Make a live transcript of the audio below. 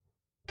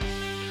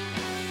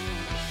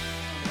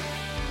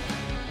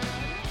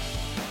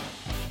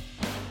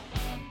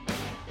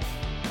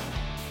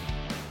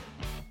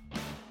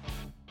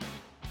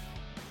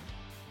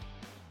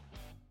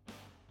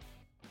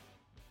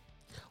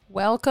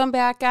Welcome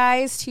back,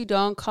 guys, to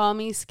Don't Call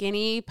Me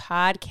Skinny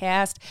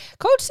podcast.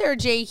 Coach Sarah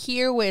J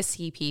here with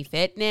CP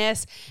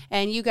Fitness.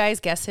 And you guys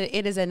guessed it,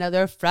 it is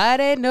another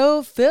Friday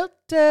No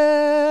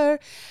Filter.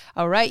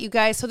 All right, you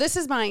guys. So this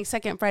is my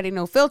second Friday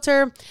No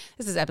Filter.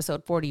 This is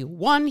episode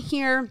 41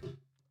 here.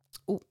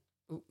 Ooh,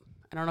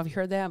 I don't know if you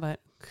heard that,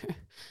 but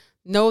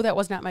no, that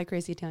was not my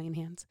crazy Italian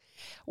hands.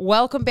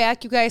 Welcome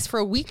back, you guys,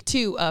 for week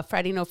 2 of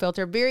Friday No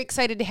Filter. Very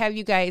excited to have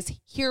you guys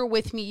here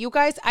with me. You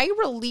guys, I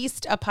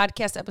released a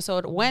podcast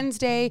episode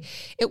Wednesday.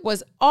 It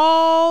was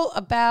all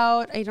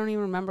about, I don't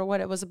even remember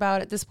what it was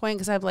about at this point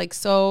because I'm like,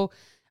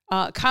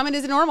 common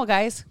isn't normal,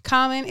 guys.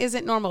 Common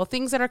isn't normal.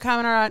 Things that are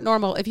common are not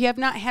normal. If you have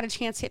not had a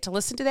chance yet to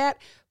listen to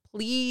that,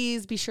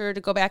 please be sure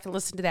to go back and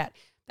listen to that.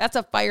 That's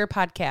a fire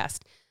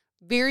podcast.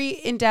 Very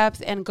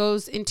in-depth and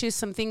goes into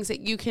some things that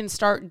you can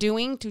start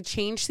doing to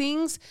change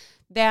things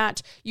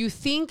that you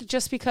think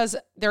just because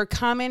they're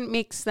common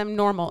makes them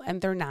normal,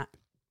 and they're not.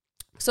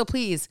 So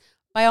please,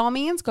 by all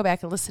means, go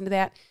back and listen to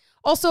that.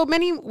 Also,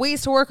 many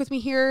ways to work with me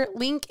here.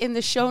 Link in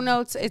the show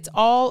notes. It's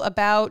all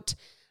about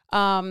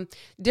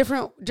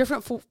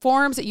different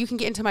forms that you can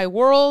get into my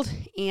world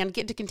and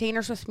get into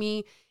containers with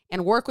me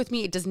and work with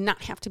me. It does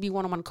not have to be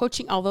one-on-one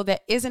coaching, although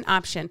that is an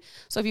option.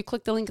 So if you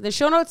click the link in the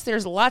show notes,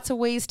 there's lots of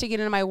ways to get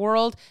into my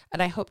world,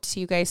 and I hope to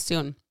see you guys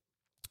soon.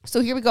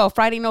 So here we go.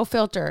 Friday No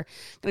Filter.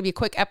 Going to be a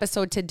quick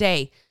episode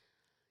today.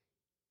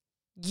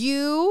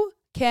 You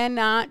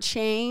cannot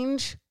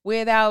change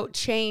without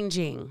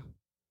changing.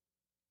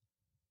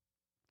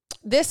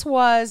 This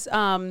was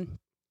a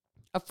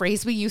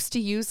phrase we used to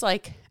use.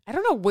 Like, I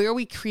don't know where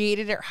we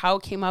created it or how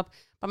it came up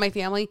by my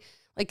family.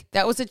 Like,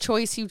 that was a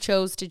choice you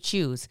chose to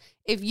choose.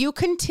 If you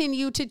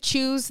continue to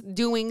choose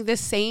doing the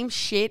same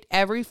shit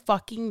every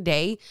fucking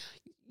day,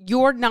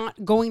 you're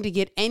not going to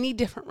get any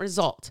different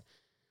result.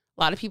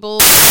 A lot of people,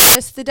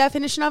 it's the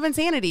definition of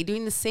insanity,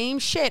 doing the same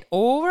shit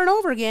over and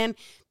over again,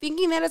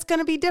 thinking that it's going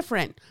to be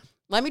different.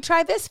 Let me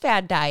try this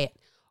fad diet.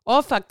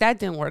 Oh, fuck, that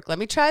didn't work. Let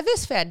me try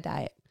this fad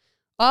diet.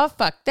 Oh,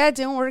 fuck, that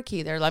didn't work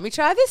either. Let me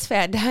try this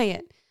fad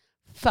diet.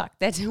 Fuck,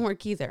 that didn't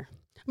work either.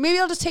 Maybe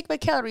I'll just take my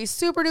calories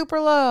super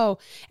duper low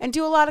and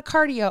do a lot of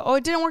cardio. Oh,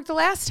 it didn't work the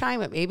last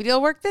time, but maybe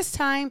it'll work this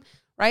time,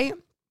 right?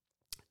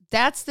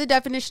 That's the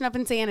definition of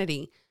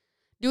insanity.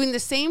 Doing the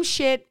same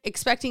shit,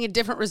 expecting a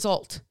different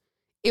result.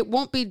 It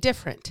won't be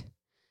different.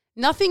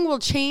 Nothing will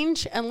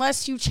change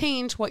unless you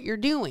change what you're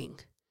doing.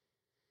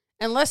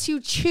 Unless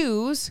you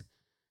choose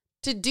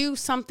to do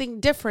something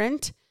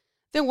different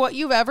than what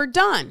you've ever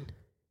done.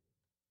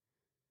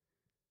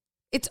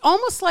 It's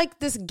almost like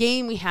this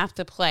game we have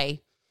to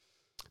play.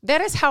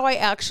 That is how I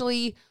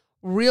actually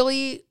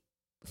really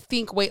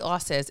think weight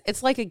loss is.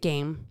 It's like a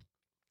game.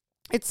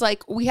 It's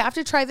like we have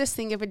to try this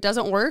thing. If it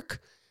doesn't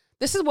work,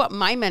 this is what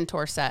my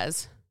mentor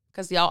says.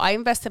 Because, y'all, I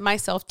invest in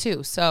myself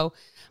too. So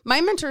my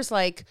mentor's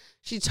like,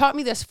 she taught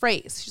me this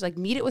phrase. She's like,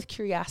 meet it with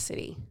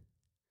curiosity.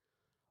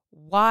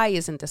 Why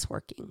isn't this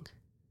working?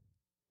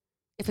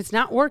 If it's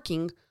not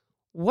working,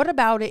 what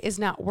about it is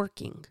not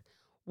working?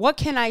 What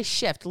can I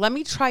shift? Let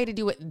me try to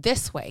do it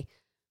this way.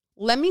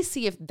 Let me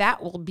see if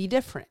that will be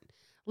different.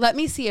 Let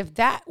me see if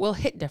that will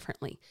hit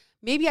differently.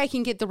 Maybe I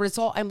can get the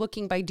result I'm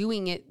looking by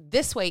doing it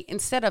this way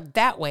instead of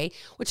that way,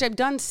 which I've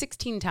done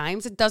 16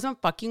 times. It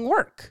doesn't fucking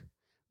work.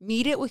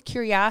 Meet it with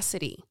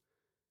curiosity.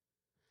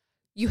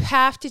 You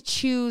have to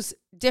choose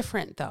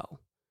different, though.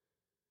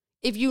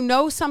 If you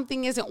know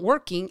something isn't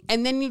working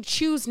and then you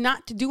choose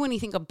not to do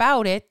anything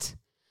about it,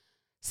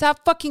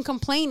 stop fucking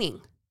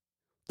complaining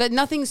that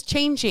nothing's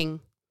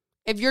changing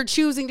if you're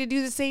choosing to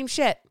do the same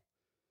shit.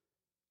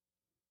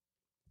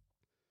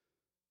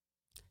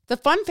 The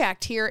fun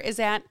fact here is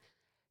that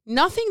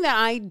nothing that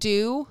I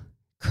do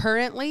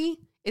currently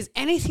is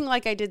anything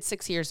like I did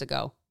 6 years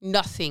ago.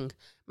 Nothing.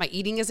 My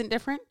eating isn't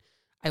different.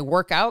 I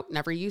work out,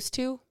 never used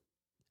to.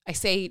 I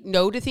say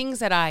no to things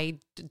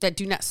that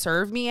do not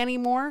serve me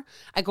anymore.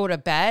 I go to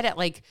bed at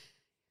if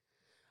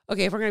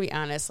we're going to be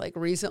honest, like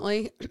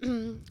recently,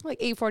 like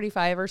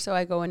 8:45 or so,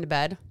 I go into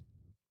bed.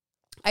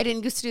 I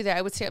didn't used to do that.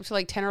 I would stay up to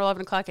like 10 or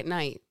 11 o'clock at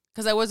night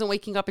because I wasn't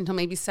waking up until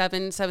maybe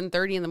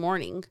 7:30 in the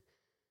morning.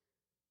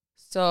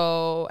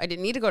 So I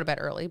didn't need to go to bed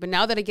early. But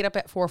now that I get up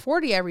at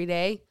 4:40 every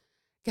day,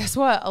 guess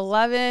what?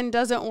 11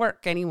 doesn't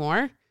work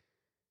anymore.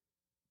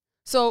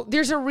 So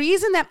there's a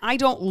reason that I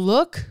don't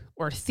look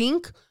or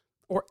think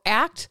or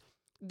act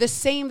the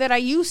same that I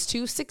used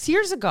to 6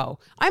 years ago.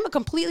 I'm a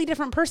completely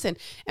different person.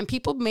 And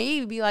people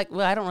may be like,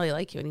 well, I don't really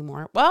like you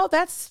anymore. Well,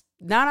 that's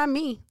not on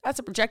me. That's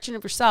a projection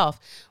of yourself.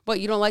 But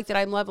you don't like that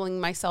I'm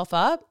leveling myself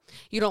up?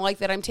 You don't like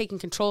that I'm taking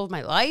control of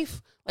my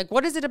life? Like,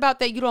 what is it about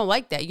that you don't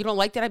like that? You don't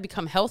like that I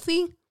become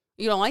healthy?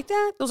 You don't like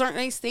that? Those aren't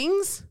nice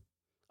things?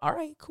 All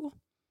right, cool.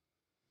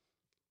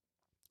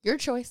 Your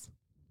choice.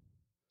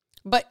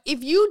 But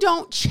if you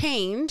don't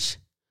change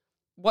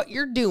what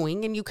you're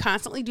doing and you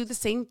constantly do the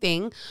same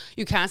thing,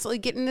 you constantly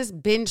get in this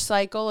binge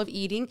cycle of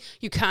eating,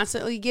 you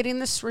constantly get in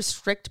this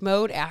restrict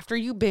mode after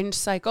you binge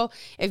cycle.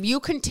 If you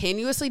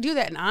continuously do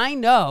that, and I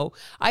know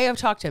I have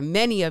talked to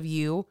many of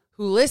you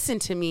who listen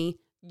to me,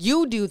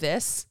 you do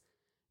this,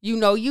 You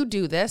know you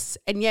do this,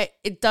 and yet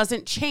it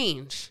doesn't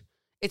change.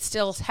 It's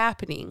still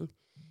happening,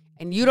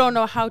 and you don't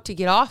know how to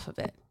get off of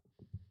it.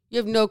 You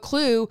have no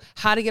clue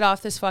how to get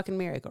off this fucking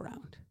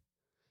merry-go-round.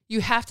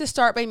 You have to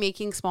start by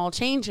making small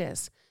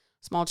changes.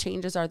 Small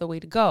changes are the way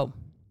to go.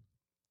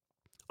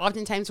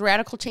 Oftentimes,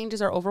 radical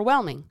changes are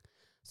overwhelming,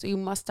 so you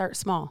must start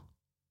small.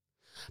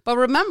 But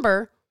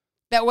remember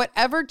that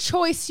whatever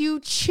choice you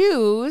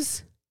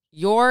choose,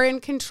 you're in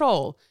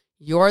control.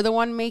 You're the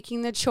one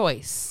making the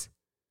choice.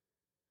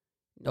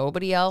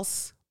 Nobody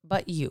else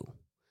but you.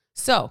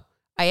 So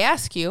I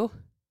ask you,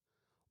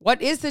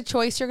 what is the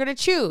choice you're going to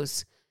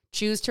choose?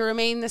 Choose to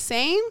remain the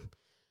same?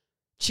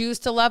 Choose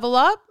to level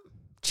up?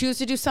 Choose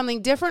to do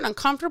something different,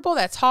 uncomfortable,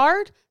 that's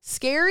hard,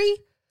 scary?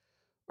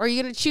 Or are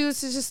you going to choose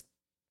to just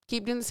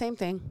keep doing the same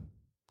thing,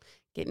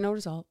 get no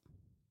result?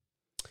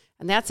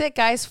 And that's it,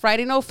 guys.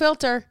 Friday No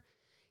Filter.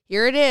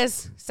 Here it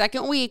is,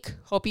 second week.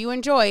 Hope you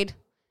enjoyed.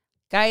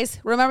 Guys,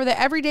 remember that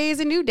every day is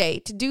a new day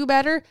to do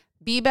better,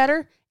 be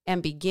better,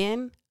 and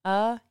begin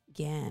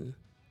again.